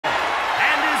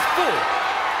for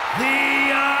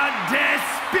the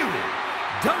undisputed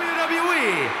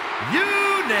WWE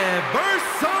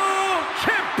Universal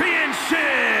Championship.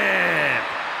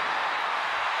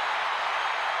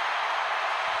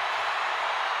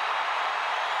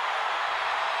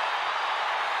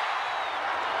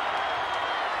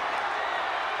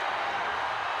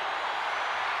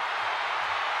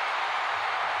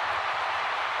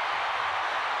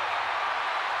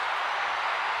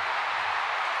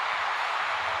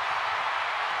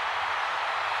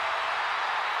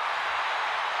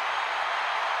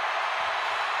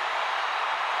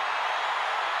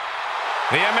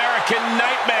 The American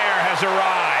Nightmare has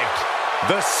arrived.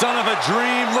 The son of a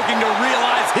dream looking to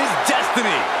realize his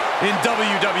destiny in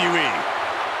WWE.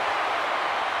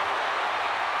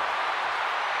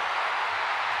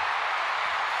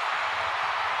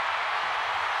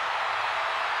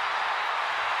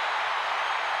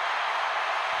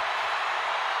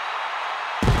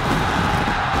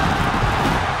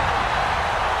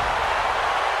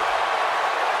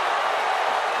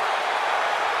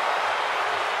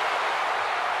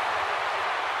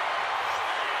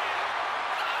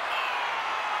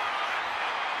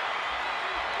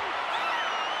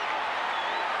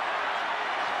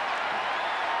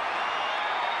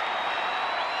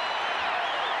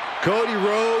 Cody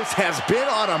Rhodes has been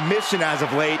on a mission as of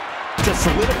late to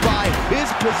solidify his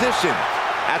position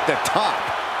at the top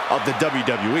of the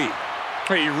WWE.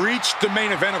 He reached the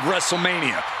main event of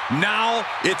WrestleMania. Now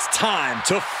it's time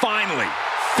to finally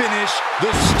finish the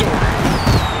story.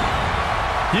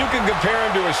 You can compare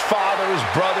him to his father, his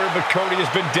brother, but Cody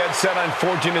has been dead set on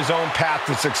forging his own path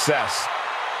to success.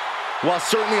 While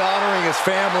certainly honoring his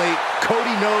family,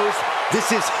 Cody knows this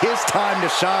is his time to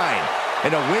shine.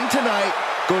 And a win tonight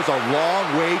goes a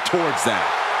long way towards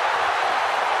that.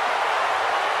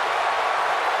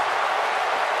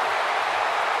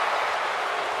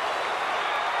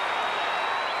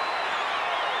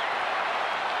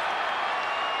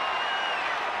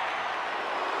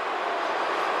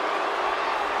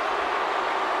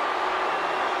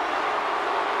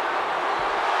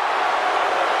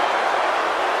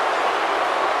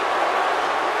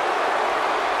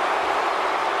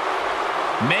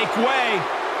 Make way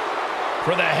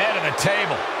for the head of the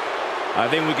table. I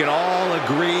think we can all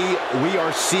agree we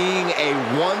are seeing a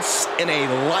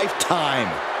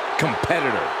once-in-a-lifetime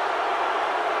competitor.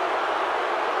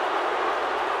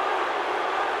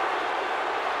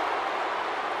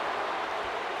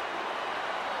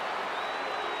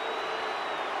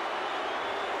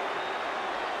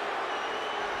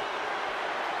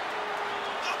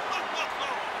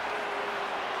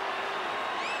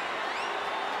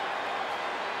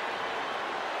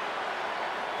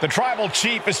 The Tribal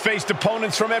Chief has faced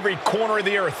opponents from every corner of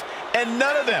the earth, and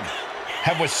none of them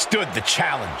have withstood the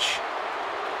challenge.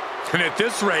 And at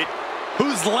this rate,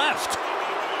 who's left?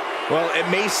 Well, it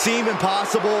may seem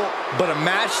impossible, but a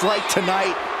match like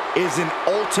tonight is an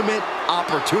ultimate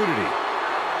opportunity.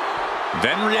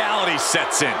 Then reality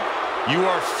sets in. You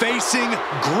are facing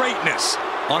greatness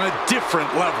on a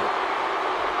different level.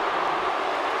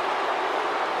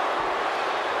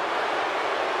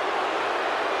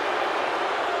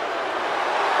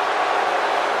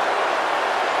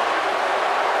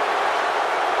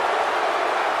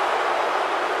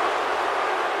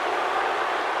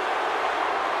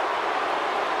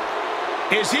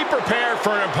 Is he prepared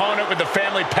for an opponent with the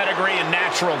family pedigree and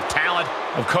natural talent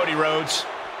of Cody Rhodes?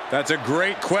 That's a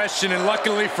great question, and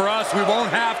luckily for us, we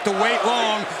won't have to wait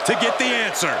long to get the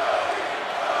answer.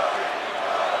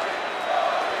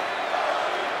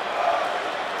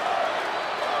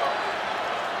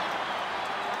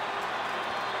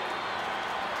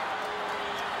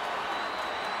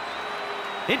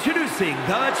 Introducing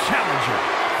the challenger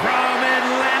from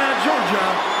Atlanta, Georgia,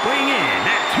 weighing in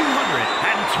at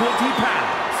 220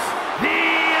 pounds, the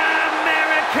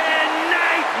American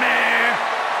Nightmare,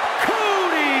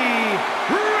 Cody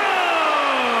Rhodes.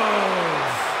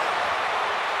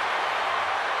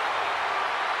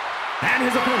 And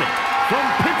his opponent from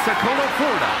Pensacola,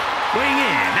 Florida, weighing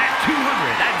in at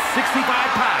 265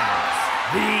 pounds,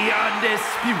 the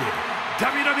undisputed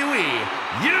WWE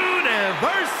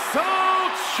Universal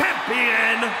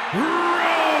Champion,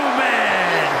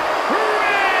 Roman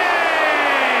Reigns.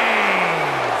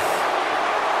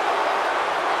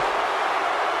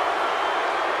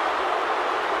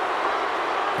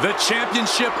 The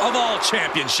championship of all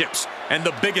championships and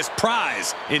the biggest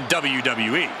prize in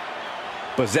WWE.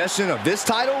 Possession of this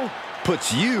title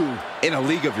puts you in a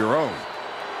league of your own.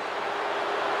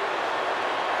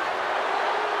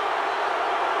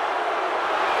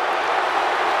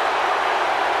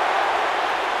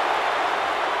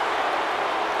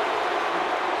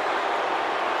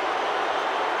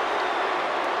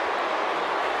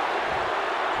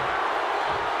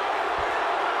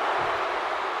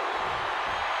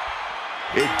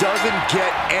 It doesn't get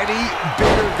any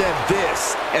bigger than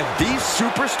this, and these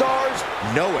superstars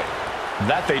know it.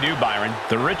 That they do, Byron.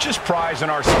 The richest prize in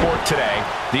our sport today,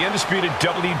 the undisputed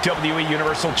WWE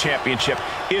Universal Championship,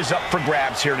 is up for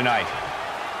grabs here tonight.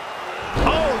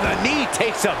 Oh, the knee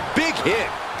takes a big hit.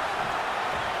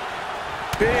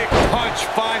 Big punch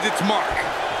finds its mark.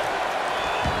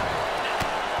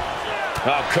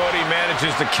 Oh, Cody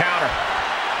manages to counter.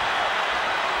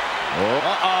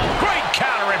 Great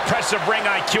counter. Impressive ring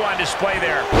IQ on display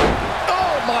there.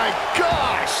 Oh, my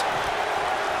gosh.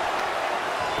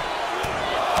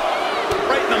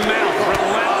 Right in the mouth.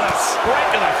 Relentless.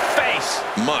 Right in the face.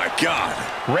 My God.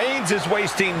 Reigns is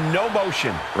wasting no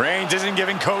motion. Reigns isn't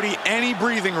giving Cody any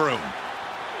breathing room.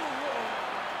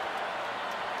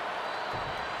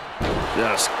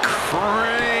 Just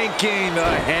cranking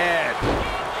the head.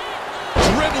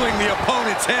 Dribbling the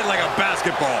opponent's head like a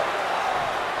basketball.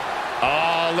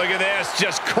 Oh, look at this.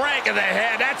 Just cranking the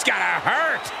head. That's gotta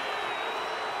hurt.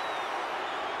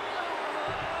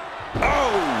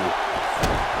 Oh!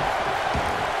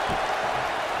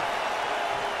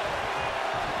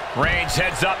 Reigns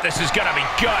heads up. This is gonna be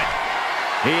good.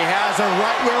 He has him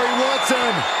right where he wants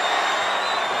him.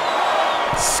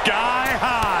 Sky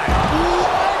high.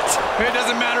 What? It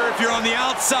doesn't matter if you're on the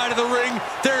outside of the ring.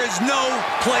 There is no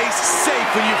place safe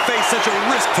when you face such a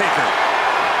risk taker.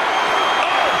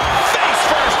 Face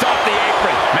first off the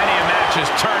apron. Many a match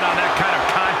has turned on that kind of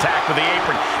contact with the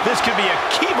apron. This could be a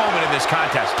key moment in this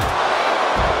contest.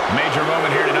 Major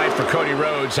moment here tonight for Cody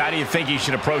Rhodes. How do you think he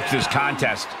should approach this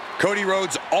contest? Cody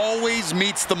Rhodes always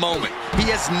meets the moment. He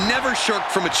has never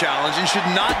shirked from a challenge and should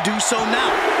not do so now.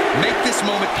 Make this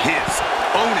moment his.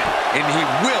 Own it, and he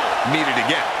will meet it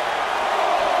again.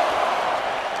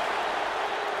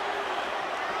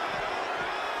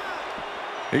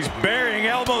 He's burying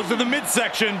elbows in the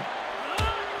midsection.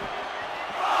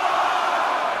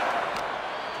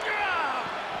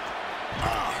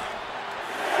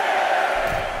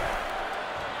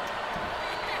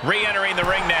 Re-entering the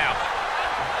ring now.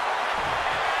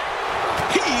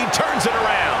 He turns it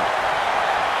around.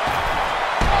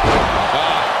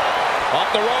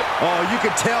 Off the rope. Oh, you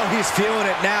can tell he's feeling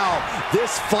it now.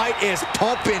 This fight is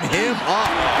pumping him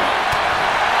up.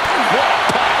 What a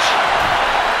punch.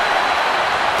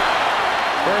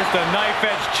 First a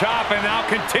knife-edge chop, and now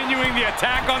continuing the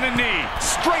attack on the knee.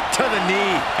 Straight to the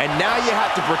knee. And now you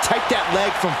have to protect that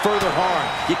leg from further harm.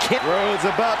 You can't. Rhodes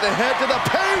about to head to the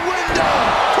pay window.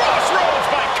 Crossroads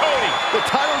by Cody. The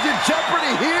title's in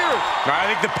jeopardy here. I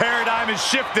think the paradigm has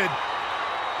shifted.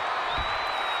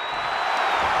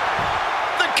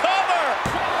 The cover.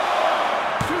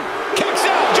 Kicks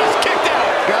out, just kicked out.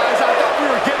 Guys, I thought we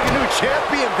were getting a new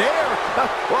champion there.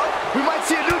 Well, we might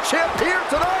see a new champ here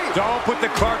tonight. Don't put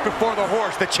the cart before the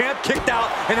horse. The champ kicked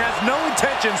out and has no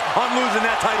intentions on losing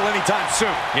that title anytime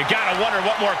soon. You gotta wonder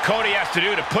what more Cody has to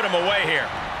do to put him away here.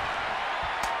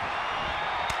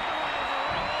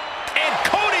 And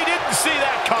Cody didn't see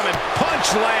that coming. Punch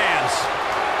lands.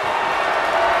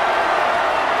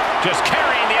 Just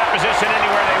carrying the opposition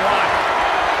anywhere they want.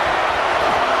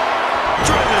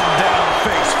 Driven down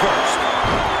face first.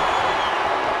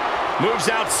 Moves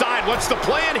outside. What's the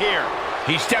plan here?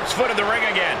 He steps foot in the ring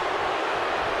again.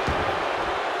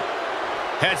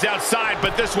 Heads outside,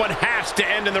 but this one has to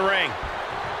end in the ring.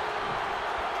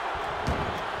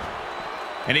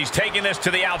 And he's taking this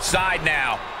to the outside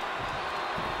now.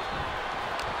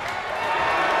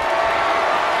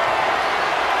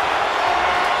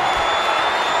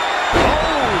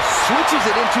 Oh, switches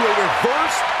it into a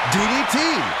reverse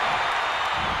DDT.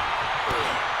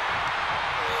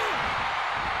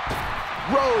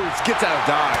 Rhodes gets out of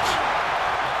dodge.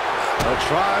 The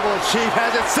Tribal Chief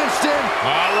has it cinched in.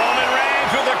 Roman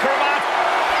Reigns with the cravat.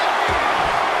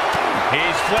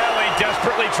 He's flailing,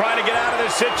 desperately trying to get out of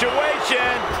this situation.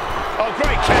 Oh,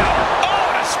 great counter.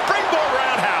 Oh, and a springboard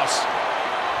roundhouse.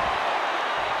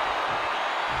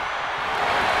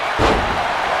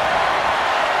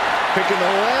 Picking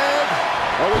the leg.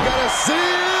 Oh, we gotta see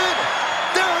it.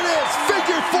 There it is.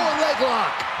 Figure 4 leg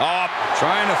lock.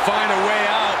 Trying to find a way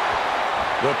out.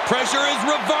 The pressure is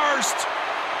reversed.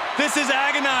 This is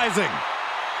agonizing.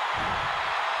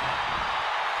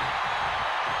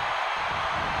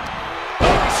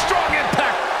 Oh, strong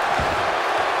impact.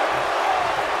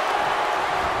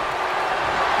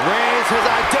 Reigns has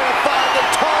identified the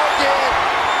target.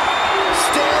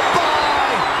 Stand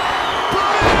by.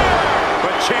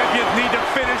 But champions need to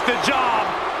finish the job.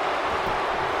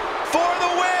 For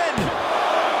the win.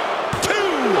 2.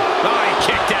 Oh, he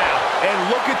kicked out. And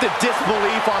look at the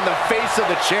disbelief on the face of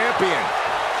the champion.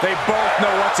 They both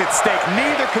know what's at stake.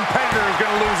 Neither competitor is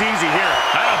going to lose easy here.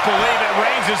 I don't believe it.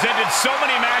 Reigns has ended so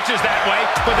many matches that way,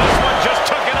 but this one just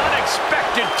took an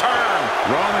unexpected turn.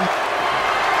 Roman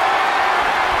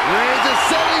Reigns is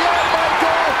setting up,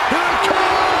 Michael. Here it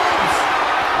comes.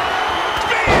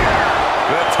 Spear!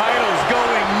 The title's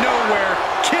going nowhere.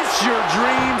 Kiss your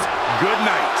dreams. Good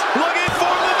night. Looking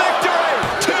for the victory.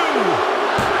 2.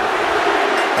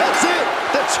 That's it.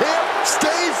 The champ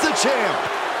stays the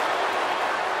champ.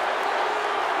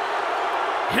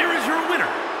 Here is your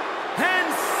winner, and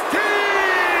still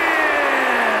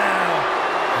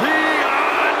the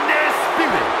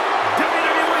undisputed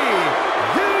WWE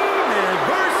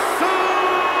Universal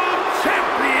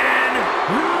Champion,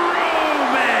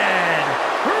 Roman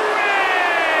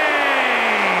Reigns.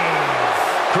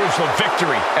 Crucial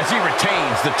victory as he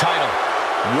retains the title.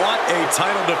 What a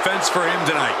title defense for him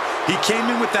tonight. He came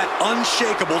in with that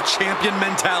unshakable champion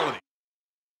mentality.